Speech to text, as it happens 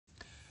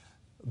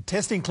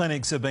Testing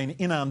clinics have been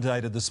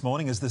inundated this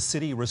morning as the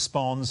city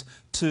responds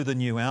to the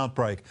new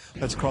outbreak.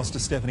 Let's cross to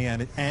Stephanie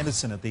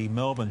Anderson at the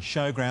Melbourne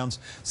Showgrounds.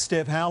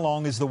 Steph, how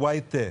long is the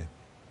wait there?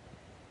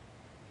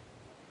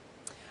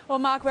 Well,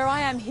 Mark, where I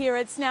am here,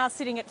 it's now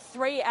sitting at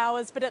 3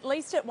 hours, but at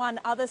least at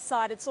one other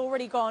side, it's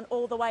already gone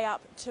all the way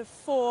up to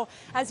 4.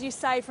 As you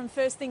say, from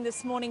first thing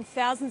this morning,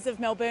 thousands of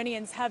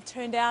Melburnians have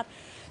turned out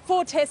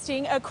for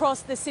testing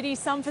across the city.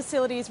 Some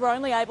facilities were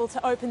only able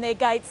to open their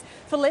gates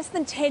for less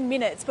than 10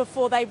 minutes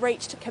before they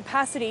reached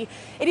capacity.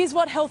 It is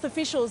what health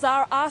officials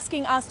are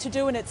asking us to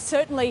do, and it's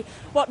certainly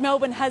what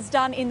Melbourne has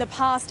done in the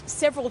past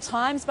several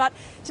times. But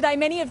today,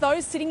 many of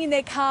those sitting in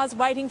their cars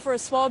waiting for a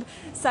swab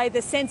say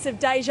the sense of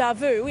deja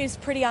vu is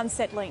pretty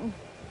unsettling.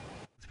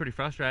 It's pretty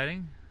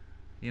frustrating,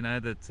 you know,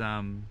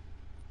 that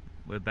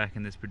we're back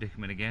in this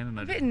predicament again. And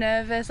I'm a bit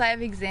nervous. I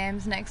have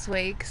exams next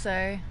week,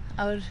 so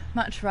I would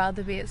much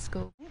rather be at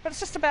school. But it's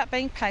just about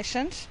being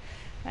patient,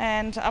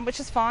 and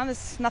which is fine.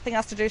 There's nothing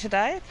else to do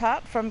today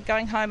apart from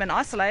going home and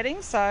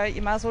isolating, so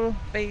you might as well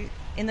be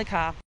in the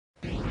car.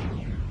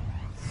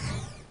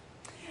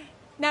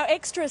 Now,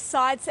 extra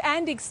sites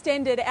and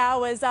extended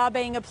hours are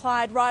being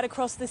applied right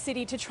across the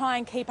city to try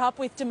and keep up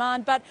with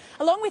demand. But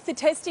along with the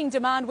testing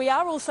demand, we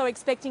are also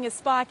expecting a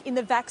spike in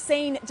the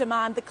vaccine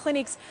demand. The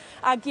clinics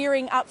are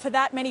gearing up for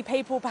that. Many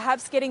people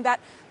perhaps getting that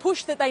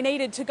push that they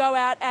needed to go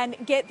out and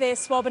get their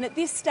swab. And at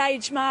this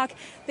stage, Mark,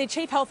 the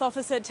Chief Health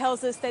Officer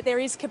tells us that there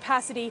is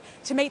capacity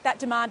to meet that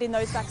demand in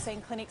those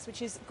vaccine clinics,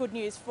 which is good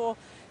news for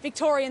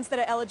Victorians that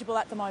are eligible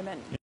at the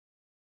moment.